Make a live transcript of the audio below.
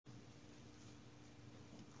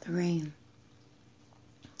the rain.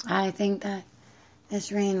 I think that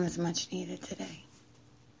this rain was much needed today.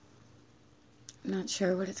 I'm not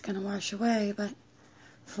sure what it's going to wash away, but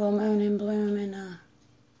full moon in bloom and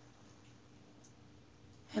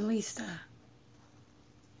at least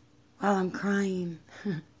while I'm crying,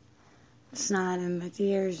 snot and the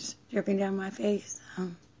tears dripping down my face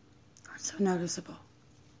aren't so noticeable.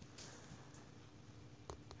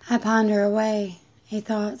 I ponder away, a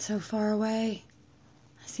thought so far away.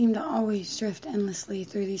 I seem to always drift endlessly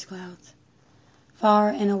through these clouds. Far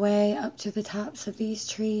and away up to the tops of these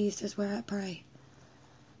trees is where I pray.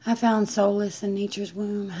 I found solace in nature's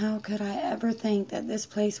womb. How could I ever think that this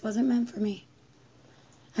place wasn't meant for me?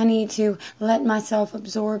 I need to let myself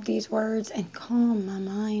absorb these words and calm my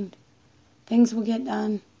mind. Things will get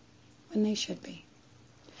done when they should be.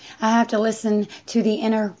 I have to listen to the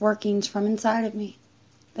inner workings from inside of me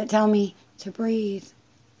that tell me to breathe.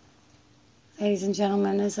 Ladies and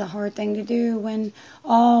gentlemen, it's a hard thing to do when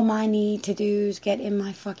all my need to do's get in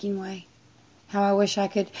my fucking way. How I wish I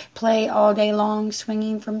could play all day long,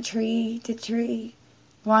 swinging from tree to tree,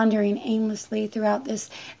 wandering aimlessly throughout this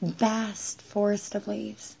vast forest of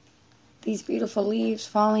leaves. These beautiful leaves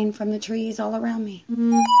falling from the trees all around me.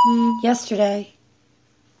 Yesterday,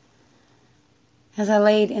 as I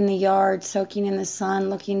laid in the yard, soaking in the sun,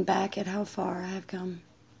 looking back at how far I have come,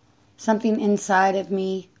 something inside of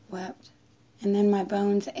me wept. And then my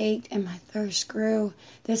bones ached and my thirst grew,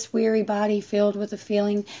 this weary body filled with a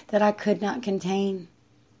feeling that I could not contain.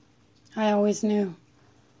 I always knew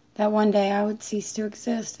that one day I would cease to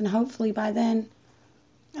exist, and hopefully by then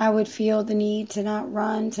I would feel the need to not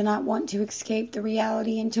run, to not want to escape the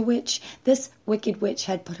reality into which this wicked witch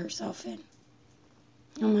had put herself in.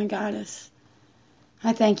 Oh my goddess,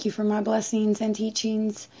 I thank you for my blessings and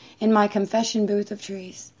teachings in my confession booth of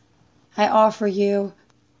trees. I offer you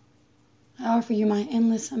my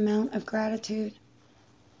endless amount of gratitude.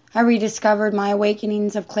 I rediscovered my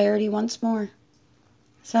awakenings of clarity once more.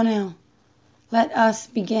 So now, let us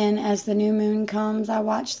begin as the new moon comes. I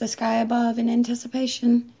watch the sky above in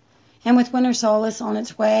anticipation, and with winter solace on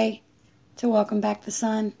its way to welcome back the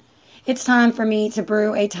sun. It's time for me to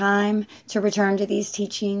brew a time to return to these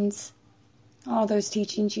teachings, all those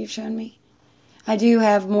teachings you've shown me. I do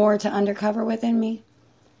have more to uncover within me.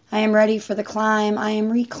 I am ready for the climb. I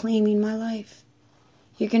am reclaiming my life.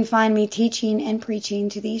 You can find me teaching and preaching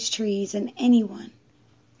to these trees and anyone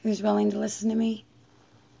who's willing to listen to me.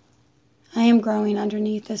 I am growing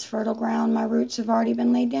underneath this fertile ground. My roots have already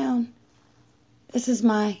been laid down. This is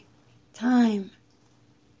my time.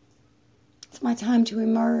 It's my time to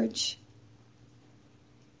emerge.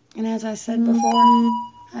 And as I said before,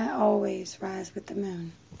 I always rise with the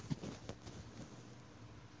moon.